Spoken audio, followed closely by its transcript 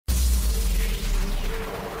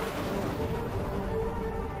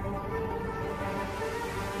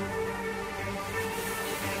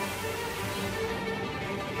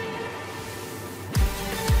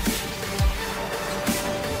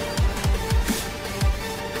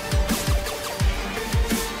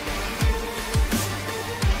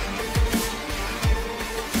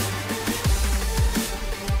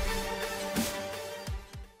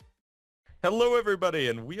Hello, everybody,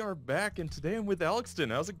 and we are back, and today I'm with Alxton.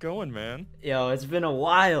 How's it going, man? Yo, it's been a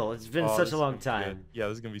while. It's been Oh, such this a is long gonna be good. time. Yeah,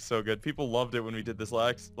 this is gonna be so good. People loved it when we did this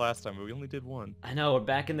last time, but we only did one. I know, we're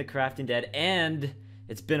back in the Crafting Dead, and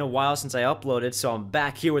it's been a while since I uploaded, so I'm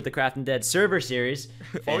back here with the Crafting Dead server series.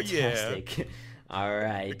 Oh, yeah. Fantastic. The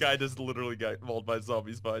Alright. guy just literally got mauled by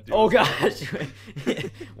zombies behind you. Oh gosh!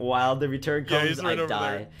 While the return Yeah, comes, he's right I over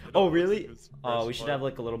die. there. Oh really? It was Oh, fresh we should blood. have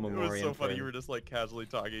like a little It was memoriam so for funny. him. You were just like casually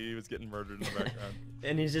talking. He was getting murdered in the background.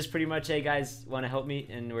 And he's just pretty much, hey guys, want to help me?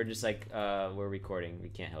 And we're just like, we're recording. We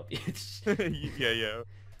can't help you. Yeah.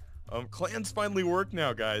 Clans finally work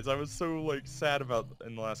now, guys. I was so like sad about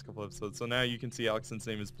in the last couple episodes. So now you can see Alxton's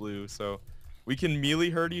name is Blue. So we can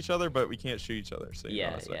melee hurt each other, but we can't shoot each other. So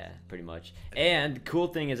Yeah, pretty much. And cool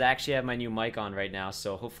thing is I actually have my new mic on right now,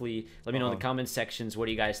 so hopefully let me know in the comment sections what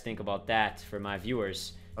do you guys think about that for my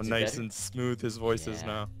viewers. How Is it nice better? and smooth his voice is Yeah.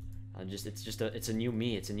 now. It's a new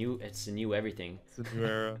me. It's a new everything. It's a new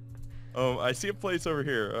era. Oh, I see a place over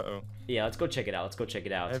here. Uh-oh. Yeah, let's go check it out. Let's go check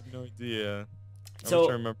it I out. have no idea. I So- wish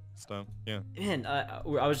I remember stuff. Yeah. Man, I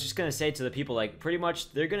was just gonna say to the people, like, pretty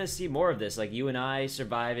much they're gonna see more of this, like you and I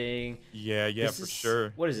surviving. Yeah, This for is-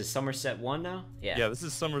 sure. What is this, Somerset 1 now? Yeah, this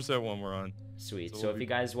is Somerset one we're on. Sweet. So So we'll if be- you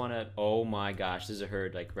guys wanna, oh my gosh, there's a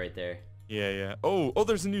herd like right there. Yeah. Oh,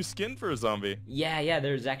 there's a new skin for a zombie. Yeah,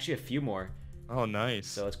 there's actually a few more, Oh, nice.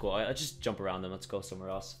 so it's cool. Let's just jump around them. Let's go somewhere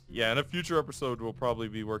else. Yeah, in a future episode, we'll probably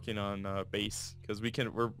be working on base because we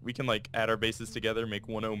can like add our bases together, make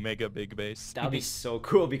one omega big base. That would be so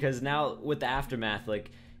cool because now with the aftermath,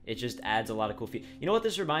 like it just adds a lot of cool You know what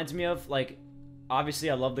this reminds me of? Like, obviously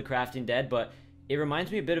I love the Crafting Dead, but it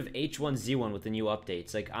reminds me a bit of H1Z1 with the new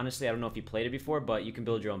updates. Like, honestly, I don't know if you played it before, but you can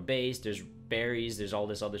build your own base. There's berries. There's all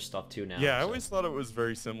this other stuff too now. Yeah, I so- always thought it was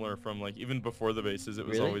very similar from like even before the bases. It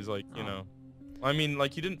was Really? always like you Oh. know. I mean,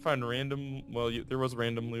 like you didn't find random. Well, there was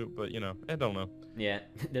random loot, but you know, I don't know. Yeah,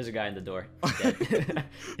 there's a guy in the door. Dead.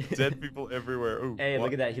 Dead people everywhere. Ooh, Hey, look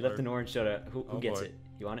what? at that. He left an orange soda. Who Oh, gets boy. it?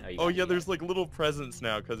 You want it? You Oh got it, yeah, you there's got like little presents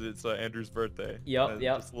now because it's Andrew's birthday. Yep, And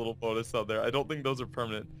yep. Just a little bonus out there. I don't think those are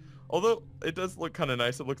permanent. Although it does look kind of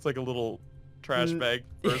nice. It looks like a little trash bag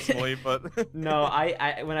personally, but it. No,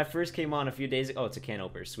 I when I first came on a few days ago, oh, it's a can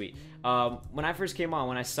opener, sweet. When I first came on,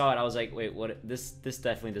 when I saw it, I was like, wait, what? This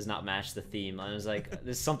definitely does not match the theme. I was like,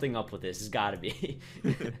 there's something up with this. It's got to be.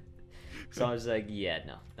 So I was like, yeah,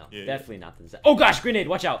 no, Yeah. definitely not this. Oh gosh, grenade!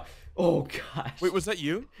 Watch out! Oh gosh. Wait, was that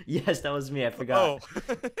you? Yes, that was me. I forgot.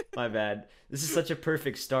 Oh. My bad. This is such a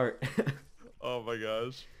perfect start. Oh my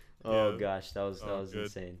gosh. Oh Yeah. gosh, that was good.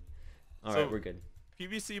 insane. All So- right, we're good.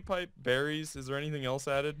 PVC pipe, berries. Is there anything else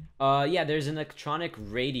added? Yeah, there's an electronic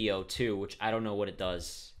radio too, which I don't know what it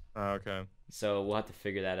does. Oh, okay. So we'll have to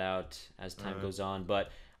figure that out as time Alright. goes on. But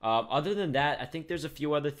other than that, I think there's a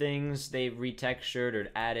few other things they've retextured or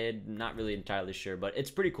added. Not really entirely sure, but it's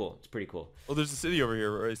pretty cool. It's pretty cool. Oh, there's a city over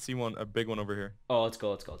here. I see one, a big one over here. Oh, let's go.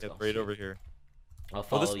 Let's go. Yeah, right over here. I'll Oh,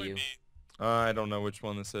 follow this might you. be. I don't know which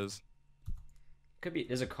one this is. Could be.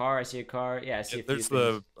 There's a car. I see a car. Yeah, I see Yeah, a few there's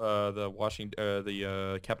things.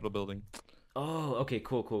 the Capitol building. Oh, okay,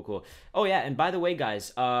 cool. Oh yeah, and by the way,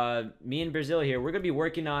 guys, me and Behrzilla here, we're gonna be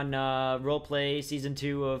working on roleplay season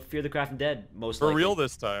 2 of Fear the Crafting Dead, most For likely. real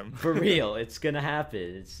this time. For real, it's gonna happen.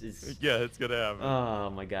 It's. Yeah, it's gonna happen.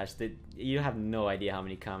 Oh my gosh, you have no idea how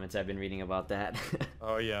many comments I've been reading about that.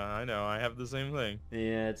 Oh yeah, I know. I have the same thing.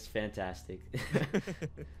 Yeah, it's fantastic.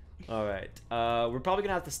 All right, we're probably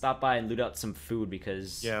gonna have to stop by and loot out some food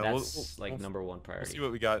because Yeah, that's we'll- like we'll- number 1 We'll priority. see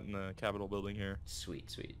what we got in the Capitol building here.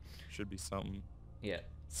 Sweet. Should be something Yeah.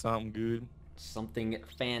 good. Something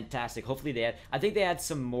fantastic. Hopefully they add. I think they add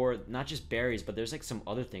some more, not just berries, but there's like some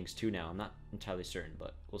other things too now. I'm not entirely certain,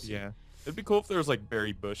 but we'll see. Yeah. It'd be cool if there was like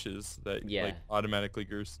berry bushes that Yeah. like automatically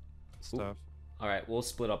grew stuff. All right, we'll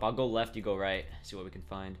split up. I'll go left, you go right. See what we can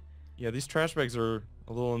find. Yeah, these trash bags are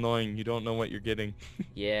a little annoying. You don't know what you're getting.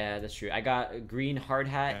 Yeah, that's true. I got a green hard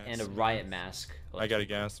hat and a Gas riot mask. Oh, I got a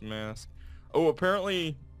gas mask. Oh,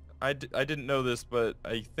 apparently, I didn't know this, but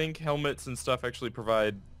I think helmets and stuff actually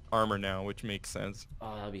provide armor now, which makes sense.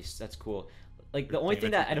 Oh, that's cool. Like the only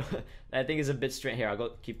thing that I think is a bit strange here. I'll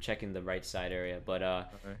go keep checking the right side area, but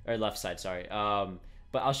or left side, sorry.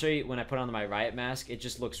 But I'll show you when I put on my riot mask. It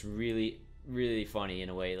just looks really funny in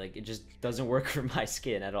a way. Like it just doesn't work for my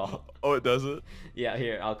skin at all. Oh, it does it? Yeah,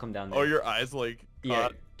 here I'll come down there. Oh, your eyes like Yeah,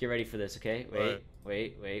 caught. get ready for this, okay? Alright.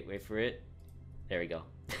 Wait for it. There we go.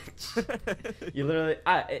 You literally,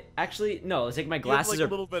 actually, no, it's like my You have, glasses like are, a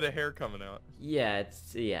little bit of hair coming out. yeah,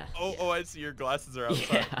 yeah. Oh, I see. Your glasses are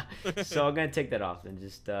outside. Yeah. So I'm gonna take that off and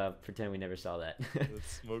just pretend we never saw that. The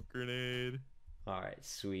smoke grenade, All right,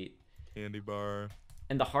 sweet. candy bar.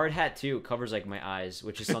 And the hard hat too covers like my eyes,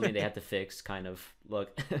 which is something they have to fix. Kind of.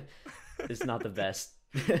 Look, it's not the best.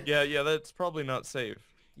 Yeah, that's probably not safe.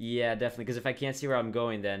 Yeah, definitely. Because if I can't see where I'm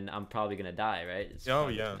going, then I'm probably gonna die, right? It's Oh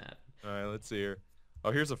probably yeah. gonna happen. All right, let's see here.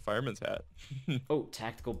 Oh, here's a fireman's hat. Oh,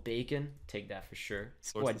 tactical bacon. Take that for sure.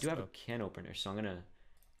 Sorts Oh, I of do have a stuff. can opener, so I'm gonna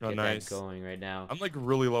Oh, get nice. that going right now. I'm like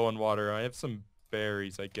really low on water. I have some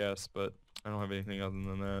berries, I guess, but I don't have anything other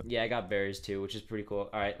than that. Yeah, I got berries too, which is pretty cool.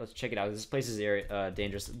 All right, let's check it out. This place is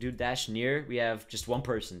dangerous. Dude, dash near. We have just one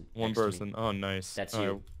person. One next to me. person. Oh, nice. That's All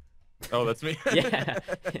you. right. Oh, that's me. Yeah.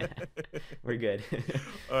 Yeah. We're good.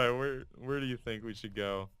 All right, where do you think we should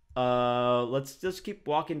go? Let's just keep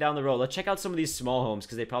walking down the road. Let's check out some of these small homes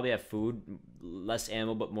because they probably have food, less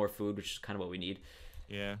ammo but more food, which is kind of what we need.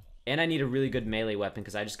 Yeah. And I need a really good melee weapon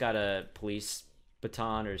because I just got a police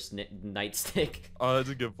baton or nightstick. Oh, that's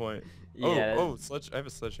a good point. Yeah. Oh, I have a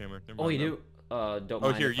sledgehammer. Never Oh, mind you that. do? Don't Oh,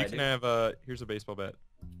 mind here if you I can do. have here's a baseball bat.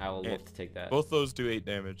 I will and love to take that. Both those do 8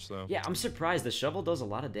 damage, so. Yeah, I'm surprised. The shovel does a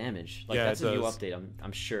lot of damage. Like Yeah, that's it a new does. update.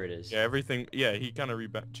 I'm sure it is. Yeah, everything. Yeah, he kind of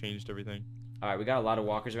changed everything. All right, we got a lot of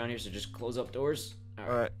walkers around here, so just close up doors. All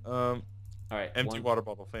right. All right. Empty water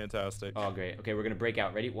bottle. Fantastic. Oh, great. Okay, we're gonna break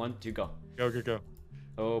out. Ready? 1, 2, go. Go.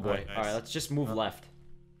 Oh boy. Alright, nice. All right, let's just move left.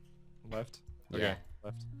 Left. Okay.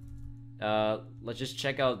 Yeah. Left. Let's just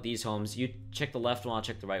check out these homes. You check the left one, I'll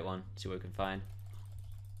check the right one. See what we can find.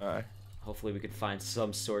 All right. Hopefully we can find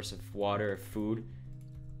some source of water or food.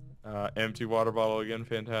 Empty water bottle again.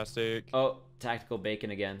 Fantastic. Oh, tactical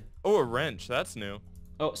bacon again. Oh, a wrench. That's new.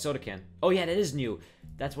 Oh, soda can. Oh yeah, that is new.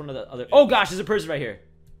 That's one of the other. Oh gosh, there's a person right here.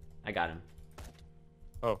 I got him.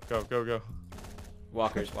 Oh, go.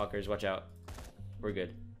 Walkers, watch out. We're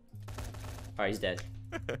good. All right, he's dead.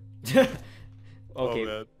 Oh, Okay,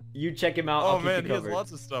 man. you check him out. Oh I'll keep man, you he has covered.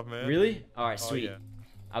 lots of stuff, man. Really? All right, Oh, sweet. yeah.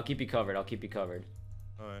 I'll keep you covered. All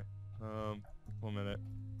right. 1 minute.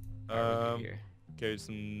 All right, we're good here. Okay,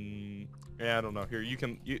 some. Yeah, I don't know. Here,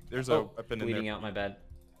 there's a weapon in bleeding there. out. My bad.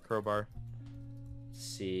 Crowbar. Let's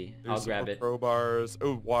see. There's I'll grab some it. crowbars.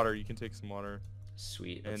 Oh, water. You can take some water.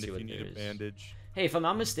 Sweet. Let's And see if what you need there a is. bandage. Hey, if I'm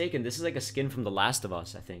not mistaken, this is like a skin from The Last of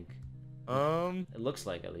Us. I think. It looks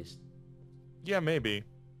like at least. Yeah, maybe.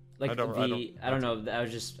 Like I don't know.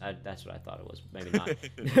 That's what I thought it was. Maybe not. I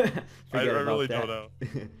Forget really about don't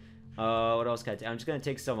that. know. What else can I take? I'm just gonna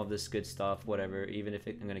take some of this good stuff, whatever. Even if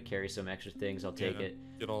I'm gonna carry some extra things, I'll take Yeah,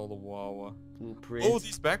 it. Get all the Wawa. Blueprints. Oh,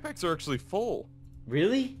 these backpacks are actually full.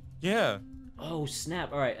 Really? Yeah. Oh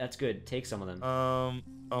snap! All right, that's good. Take some of them.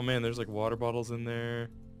 Oh man, there's like water bottles in there.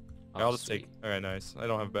 Oh, I'll just sweet. take. All right, nice. I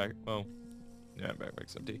don't have back. Oh, yeah,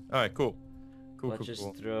 backpack's empty. All right, cool. Let's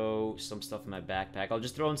just throw some stuff in my backpack. I'll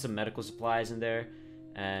just throw in some medical supplies in there,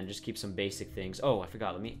 and just keep some basic things. Oh, I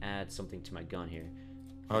forgot. Let me add something to my gun here.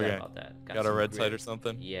 Forgot Okay. about that. Got a some red grip. sight or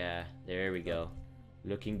something? Yeah, there we go.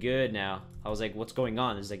 Looking good now. I was like, what's going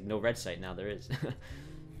on? There's like no red sight now. There is.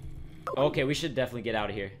 Okay, we should definitely get out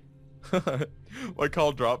of here. My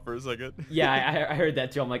call dropped for a second. Yeah, I heard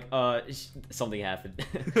that too. I'm like, something happened.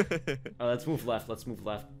 Let's move left. Let's move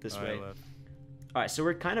left this way. Left. All right, so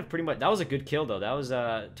we're kind of pretty much. That was a good kill though. That was too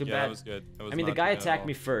Yeah, bad. that was good. That was I mean, the not guy bad at attacked all.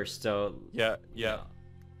 me first, so Yeah. know,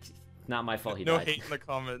 not my fault. He No died. hate in the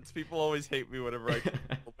comments. People always hate me whenever I.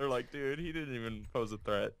 They're like, dude, he didn't even pose a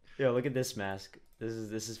threat. Yo, look at this mask. This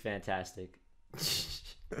is fantastic.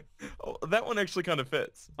 Oh, that one actually kind of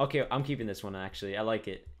fits. Okay, I'm keeping this one actually. I like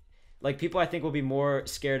it. Like people, I think will be more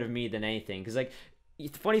scared of me than anything. Cause like, the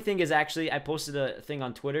funny thing is actually, I posted a thing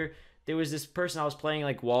on Twitter. There was this person I was playing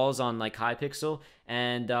like walls on like Hypixel,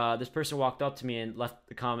 and this person walked up to me and left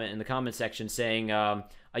the comment in the comment section saying, "Are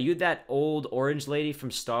you that old orange lady from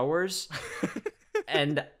Star Wars?"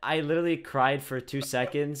 And I literally cried for 2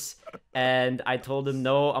 seconds, and I told him,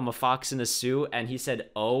 "No, I'm a fox in a suit," and he said,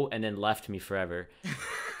 "Oh," and then left me forever.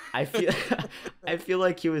 I feel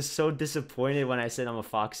like he was so disappointed when I said I'm a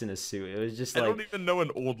fox in a suit. It was just I like, don't even know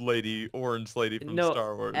an old lady, orange lady from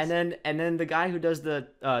Star Wars. and then the guy who does the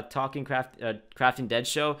Crafting Dead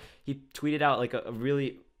show, he tweeted out like a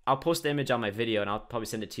really. I'll post the image on my video and I'll probably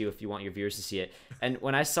send it to you if you want your viewers to see it. And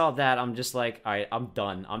when I saw that, I'm just like, all right, I'm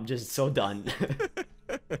done. I'm just so done.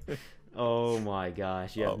 Oh my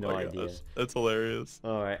gosh, you have no idea. Gosh. That's hilarious.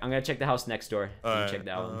 All right, I'm gonna check the house next door. All right, Check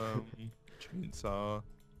that one. Chainsaw.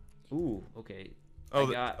 Ooh, okay. Oh,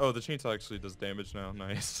 the chainsaw actually does damage now.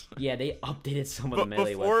 Nice. Yeah, they updated some of the But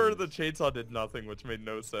melee before weapons. the chainsaw did nothing, which made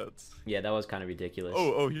no sense. Yeah, that was kind of ridiculous.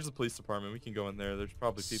 Oh, here's the police department. We can go in there. There's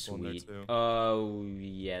probably people in there Sweet. too. Oh,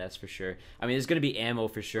 yeah, that's for sure. I mean, there's gonna be ammo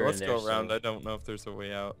for sure. Let's in there, go around. So... I don't know if there's a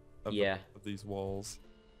way out of, of these walls.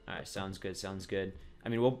 All right, sounds good. Sounds good. I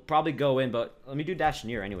mean, we'll probably go in, but let me do dash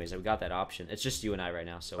near anyways. We got that option. It's just you and I right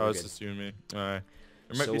now, so Oh, we're it's good. just you and me. All right.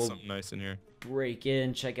 There might So be we'll something nice in here. break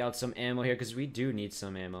in, check out some ammo here, because we do need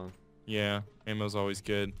some ammo. Yeah, ammo's always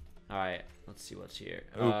good. All right, let's see what's here.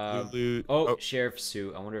 Oh, blue loot. Oh, sheriff's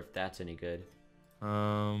suit. I wonder if that's any good.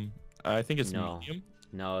 I think it's medium.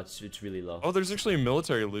 No, it's really low. Oh, there's actually a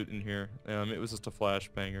military loot in here. It was just a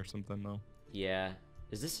flashbang or something though. Yeah.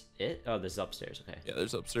 Is this it? Oh, this is upstairs. Okay. Yeah,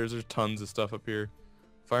 there's upstairs. There's tons of stuff up here.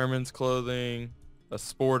 Fireman's clothing, a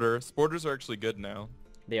sporter. Sporters are actually good now.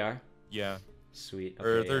 They are? Yeah. Sweet. Okay,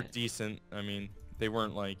 or they're yeah. decent. I mean, they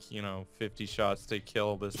weren't like, 50 shots to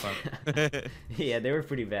kill this time. Yeah, they were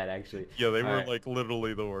pretty bad actually. Yeah, they were like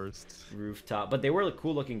literally the worst. Rooftop, but they were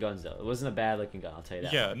cool looking guns though. It wasn't a bad looking gun, I'll tell you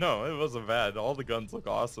that. Yeah, no, it wasn't bad. All the guns look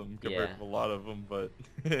awesome compared to a lot of them, but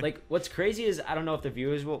like what's crazy is I don't know if the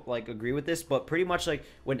viewers will like agree with this, but pretty much like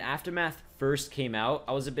when Aftermath first came out,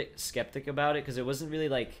 I was a bit skeptic about it because it wasn't really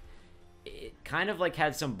like it kind of like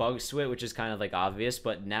had some bugs to it, which is kind of like obvious,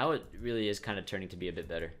 but now it really is kind of turning to be a bit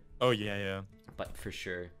better. Oh yeah. But for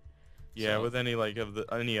sure. Yeah, so, with any like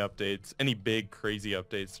any updates, any big crazy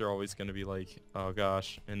updates, they're always going to be like, oh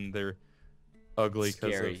gosh, and they're ugly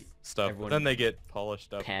because of stuff. But then they get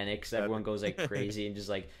polished up. Panics. Everyone goes like crazy and just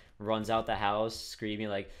like runs out the house screaming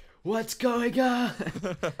like, "What's going on?"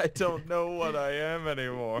 I don't know what I am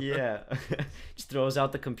anymore. Yeah, just throws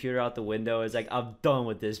out the computer out the window. It's like, I'm done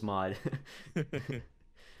with this mod.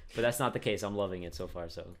 But that's not the case. I'm loving it so far.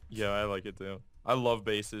 So yeah, I like it too. I love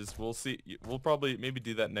bases. We'll see. We'll probably maybe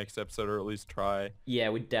do that next episode, or at least try. Yeah,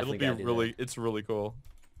 we definitely. It'll be really. It's really cool.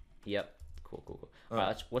 Yep. Cool. All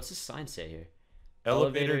right, what's the sign say here?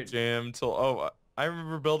 Elevator jam till. Oh, I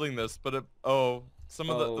remember building this, but some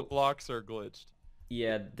of the blocks are glitched.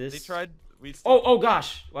 Yeah, this. They tried. Oh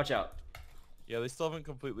gosh! Watch out. Yeah, they still haven't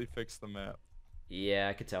completely fixed the map. Yeah,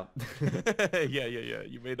 I could tell. Yeah.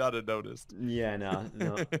 You may not have noticed. Yeah,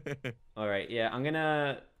 no. All right, yeah, I'm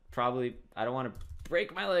gonna probably. I don't want to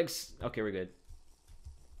break my legs. Okay, we're good.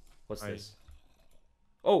 What's this?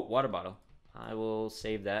 Oh, water bottle. I will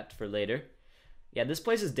save that for later. Yeah, this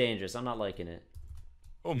place is dangerous. I'm not liking it.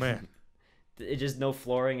 Oh man. It's just no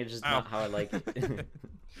flooring. It's just not how I like it.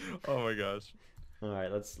 Oh my gosh. All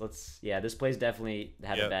right, let's. Yeah, this place definitely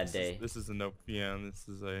had a bad day. This is a nope. Yeah, this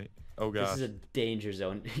is a. Oh gosh. This is a danger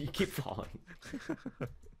zone. You keep falling.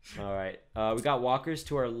 All right. We got walkers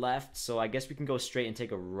to our left, so I guess we can go straight and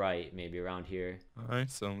take a right, maybe around here. All right,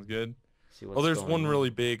 sounds good. See what's there's one really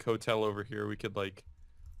big hotel over here. We could like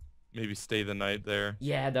maybe stay the night there.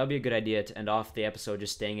 Yeah, that would be a good idea to end off the episode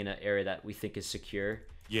just staying in an area that we think is secure.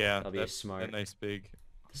 Yeah, that'll be smart. A nice big.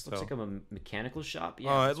 This looks like a mechanical shop.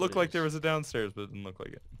 Yeah. It looked like there was a downstairs, but it didn't look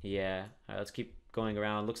like it. Yeah. All right, let's keep going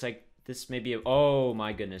around. Looks like this may be oh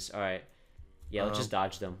my goodness. All right. Yeah, let's just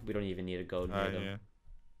dodge them. We don't even need to go near them.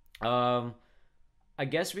 Yeah. I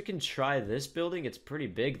guess we can try this building. It's pretty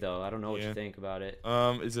big though. I don't know what you think about it.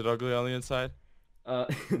 Is it ugly on the inside? Oh,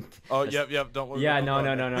 yep. Don't worry. Yeah, no.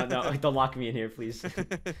 Don't lock me in here, please.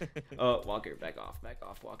 Oh, Walker, back off,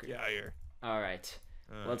 Walker. Yeah, here. All right.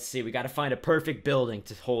 Let's see. We got to find a perfect building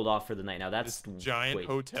to hold off for the night. Now that's this giant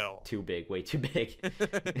hotel. Too big. Way too big.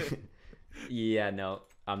 Yeah, no,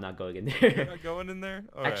 I'm not going in there. You're not going in there?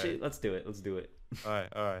 Actually, let's do it. All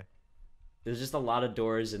right. There's just a lot of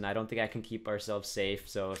doors, and I don't think I can keep ourselves safe.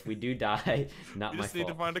 So if we do die, not my fault. You just need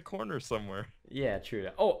to find a corner somewhere. Yeah, true.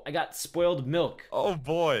 Oh, I got spoiled milk. Oh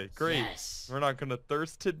boy, great. Yes. We're not gonna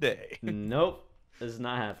thirst today. Nope, this is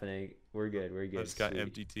not happening. We're good. I just got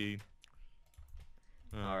empty tea.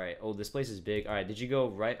 All right. Oh, this place is big. All right. Did you go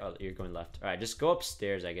right? Oh, you're going left. All right. Just go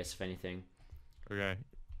upstairs, I guess, if anything. Okay.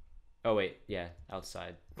 Oh, wait. Yeah.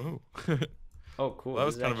 Outside. Oh. Oh, cool. Well, that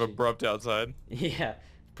was kind of abrupt outside. Yeah.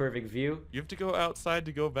 Perfect view. You have to go outside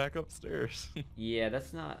to go back upstairs. Yeah,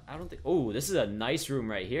 that's not... I don't think... Oh, this is a nice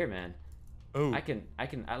room right here, man. Oh.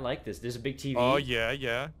 I like this. There's a big TV. Oh,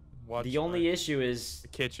 yeah. Watch the only issue is... The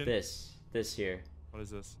kitchen? This here. What is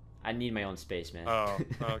this? I need my own space, man. Oh,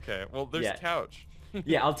 okay. Well, there's a couch.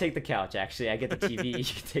 Yeah, I'll take the couch, actually. I get the TV. You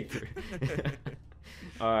can take the...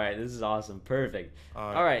 All right, this is awesome. Perfect.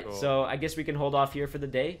 All right, cool. So I guess we can hold off here for the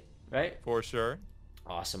day, right? For sure.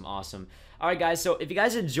 Awesome. All right, guys, so if you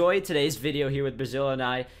guys enjoyed today's video here with Behrzilla and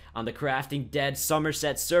I on the Crafting Dead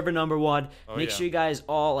Somerset server #1, make sure you guys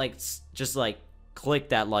all, just click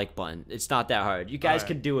that like button. It's not that hard. You guys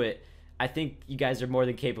can do it. I think you guys are more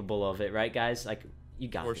than capable of it, right, guys? You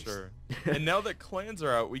got this. For sure. And now that clans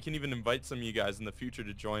are out, we can even invite some of you guys in the future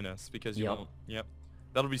to join us because you won't. Yep.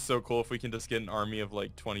 That'll be so cool if we can just get an army of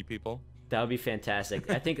 20 people. That would be fantastic.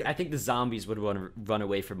 I think the zombies would run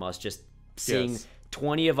away from us just seeing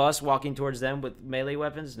 20 of us walking towards them with melee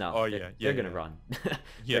weapons. No. They're gonna run.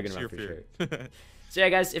 They're gonna run for sure. So yeah,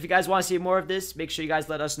 guys, if you guys want to see more of this, make sure you guys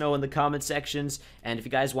let us know in the comment sections. And if you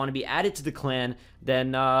guys want to be added to the clan,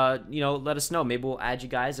 then, let us know. Maybe we'll add you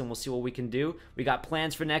guys and we'll see what we can do. We got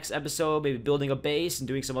plans for next episode, maybe building a base and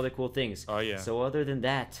doing some other cool things. Oh, yeah. So other than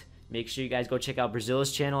that, make sure you guys go check out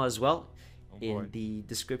Behrzilla's channel as well in the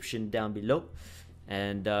description down below.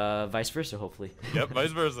 And vice versa, hopefully. Yep,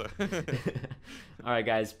 vice versa. All right,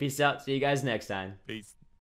 guys. Peace out. See you guys next time. Peace.